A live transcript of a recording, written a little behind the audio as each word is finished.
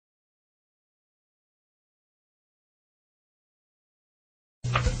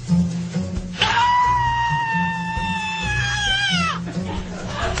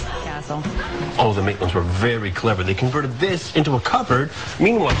Oh, the Maitlands were very clever. They converted this into a cupboard.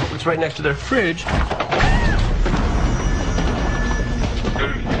 Meanwhile, it's right next to their fridge. He's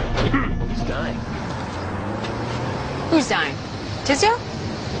dying. Who's dying? Tizio?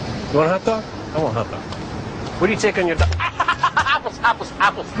 You want a hot dog? I want a hot dog. What do you take on your dog? Apples, apples,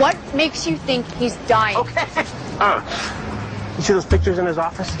 apples. What makes you think he's dying? Okay. You see those pictures in his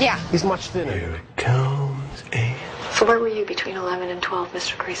office? Yeah. He's much thinner. Here it comes. So where were you between 11 and 12,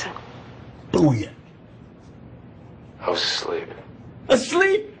 Mr. Creason? Booyah. I was asleep.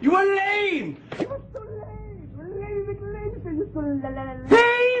 Asleep? You were lame! You were so lame!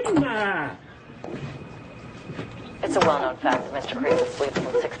 Lame! It's a well-known fact that Mr. Creason sleeps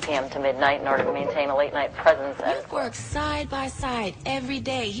from 6 p.m. to midnight in order to maintain a late-night presence at his We work side by side every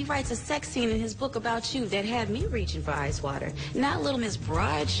day. He writes a sex scene in his book about you that had me reaching for ice water. Now little Miss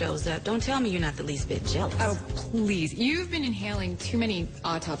Bride shows up. Don't tell me you're not the least bit jealous. Oh, please. You've been inhaling too many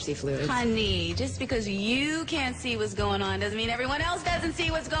autopsy fluids. Honey, just because you can't see what's going on doesn't mean everyone else doesn't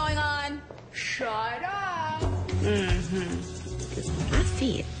see what's going on. Shut up! I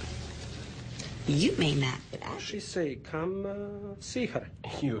see it. You may not, but I... She say, come see her.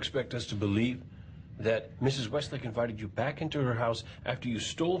 You expect us to believe that Mrs. Westlake invited you back into her house after you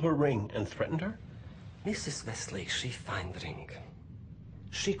stole her ring and threatened her? Mrs. Westlake, she find ring.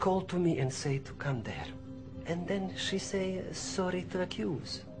 She called to me and say to come there. And then she say, sorry to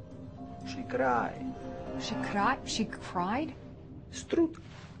accuse. She cry. She cried? She cried? It's truth.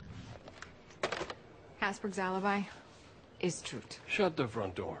 Hasberg's alibi is truth. Shut the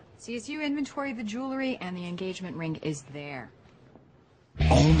front door. See, as you inventory the jewelry and the engagement ring is there.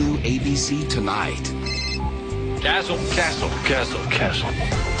 All new ABC tonight. Castle, castle, castle, castle.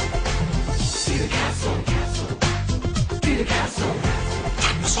 See the castle, castle. See the castle.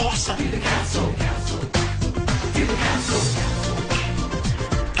 That's awesome. See the castle, castle. See the castle.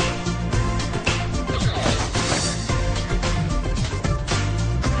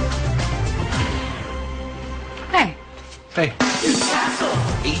 Hey. Hey.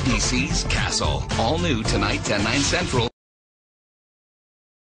 ABC's Castle. All new tonight, 10, 9 Central.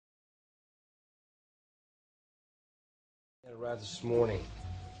 I arrived this morning.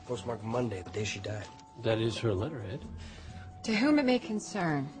 Postmarked Monday, the day she died. That is her letterhead. To whom it may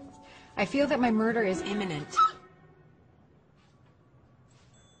concern, I feel that my murder is imminent.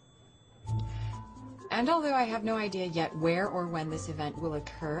 And although I have no idea yet where or when this event will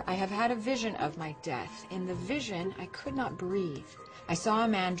occur, I have had a vision of my death. In the vision, I could not breathe. I saw a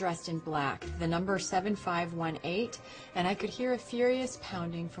man dressed in black, the number 7518, and I could hear a furious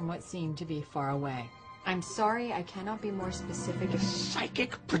pounding from what seemed to be far away. I'm sorry, I cannot be more specific.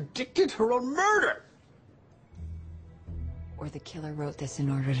 Psychic predicted her own murder! Or the killer wrote this in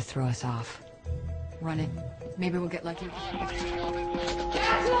order to throw us off. Run it. Maybe we'll get lucky.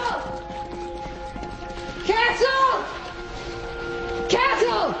 Castle! Castle!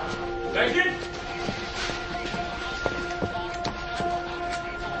 Castle! Megan!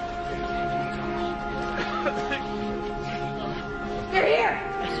 They're here!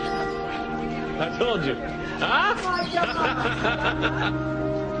 I told you. Huh?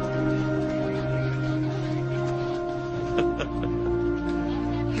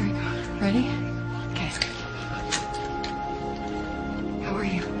 Here we go. Ready? Okay. How are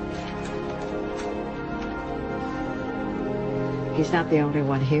you? He's not the only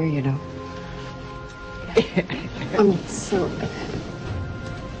one here, you know. I'm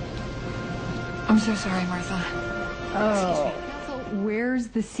so sorry, Martha. Oh. Where's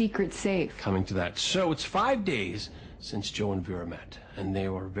the secret safe? Coming to that. So it's 5 days since Joe and Vera met, and they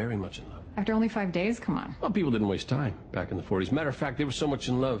were very much in love. After only 5 days? Come on. Well, people didn't waste time back in the 40s. Matter of fact, they were so much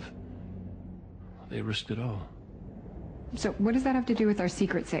in love, they risked it all. So what does that have to do with our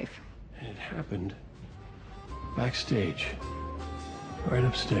secret safe? And it happened backstage, right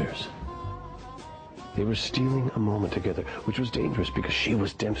upstairs. They were stealing a moment together, which was dangerous because she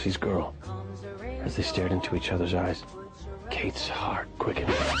was Dempsey's girl. As they stared into each other's eyes, Kate's heart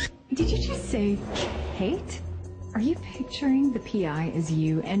quickened. Did you just say Kate? Are you picturing the PI as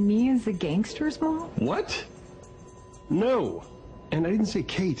you and me as the gangsters, Mom? What? No. And I didn't say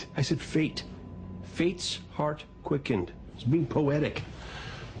Kate. I said fate. Fate's heart quickened. It's being poetic.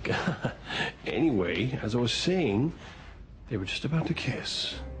 Anyway, as I was saying, they were just about to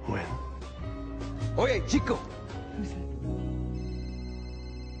kiss when... Oye, chico! Who's that?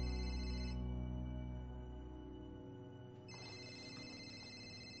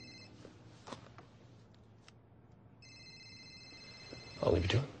 I'll leave you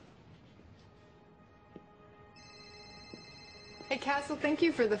to it. Hey, Castle, thank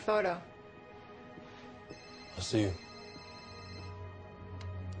you for the photo. I'll see you.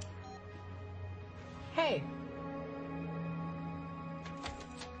 say?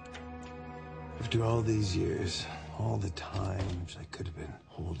 After all these years, all the times I could have been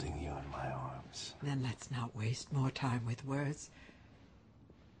holding you in my arms. Then let's not waste more time with words.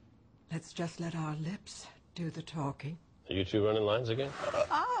 Let's just let our lips do the talking. Are you two running lines again?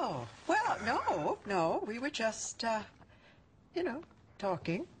 Oh, well, no. We were just,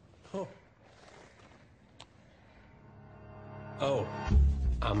 talking. Oh. I'll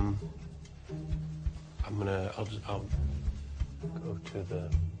go to the...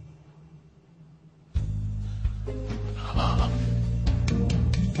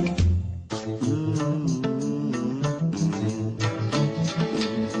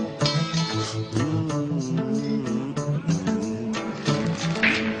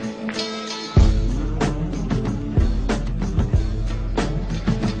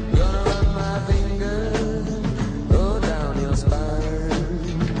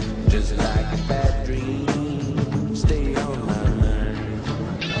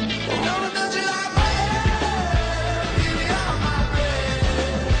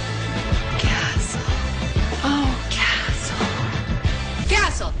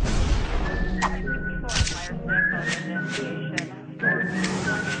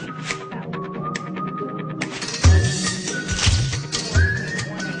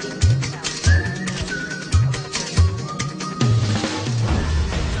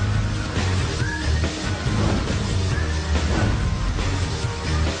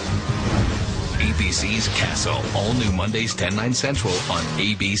 ABC's Castle, all new Mondays 10, 9 Central on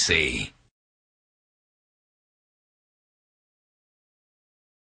ABC.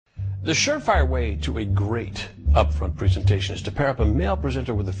 The surefire way to a great upfront presentation is to pair up a male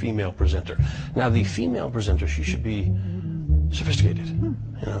presenter with a female presenter. Now, the female presenter, she should be sophisticated,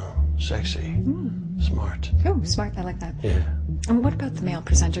 sexy, smart. Oh, smart. I like that. Yeah. And what about the male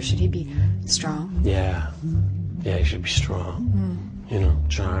presenter? Should he be strong? Yeah. Yeah, he should be strong.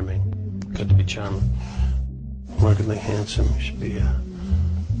 Charming. Good to be charming. Markedly handsome. He should be a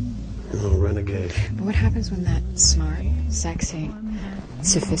renegade. But what happens when that smart, sexy,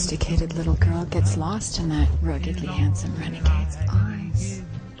 sophisticated little girl gets lost in that ruggedly handsome renegade's eyes?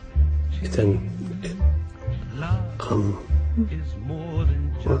 What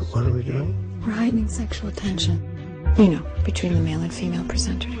are we doing? We're heightening sexual tension. Between the male and female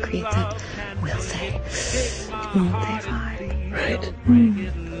presenter to create that will they, won't they vibe. Right.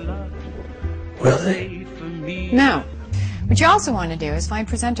 Will they? Now, what you also want to do is find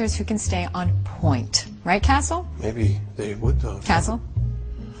presenters who can stay on point. Right, Castle? Maybe they would, though. Castle?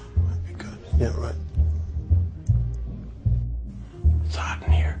 Might be good. Yeah, right. It's hot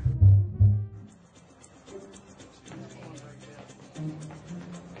in here.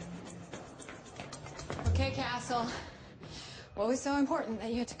 Okay, Castle. What was so important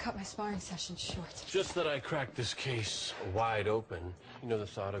that you had to cut my sparring session short? Just that I cracked this case wide open. The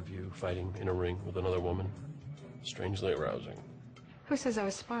thought of you fighting in a ring with another woman. Strangely arousing. Who says I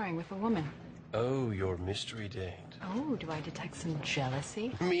was sparring with a woman? Oh, your mystery date. Oh, do I detect some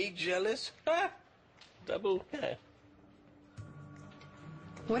jealousy? Me jealous? Ha! Double. Yeah.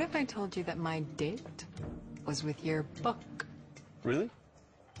 What if I told you that my date was with your book? Really?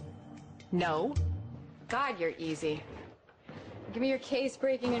 No. God, you're easy. Give me your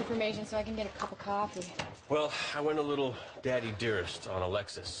case-breaking information so I can get a cup of coffee. Well, I went a little daddy dearest on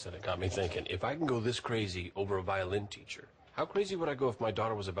Alexis, and it got me thinking, if I can go this crazy over a violin teacher, how crazy would I go if my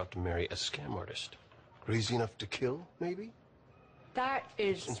daughter was about to marry a scam artist? Crazy enough to kill, maybe? That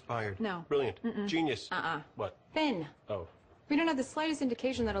is... Inspired. No. Brilliant. Genius. What? Finn. Oh. We don't have the slightest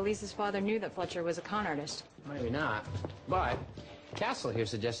indication that Elise's father knew that Fletcher was a con artist. Maybe not. But Castle here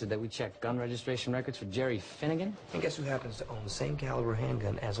suggested that we check gun registration records for Jerry Finnegan. And guess who happens to own the same caliber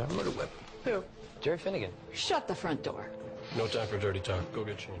handgun as our murder weapon? Who? Jerry Finnegan. Shut the front door. No time for dirty talk. Go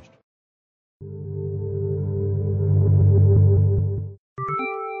get changed.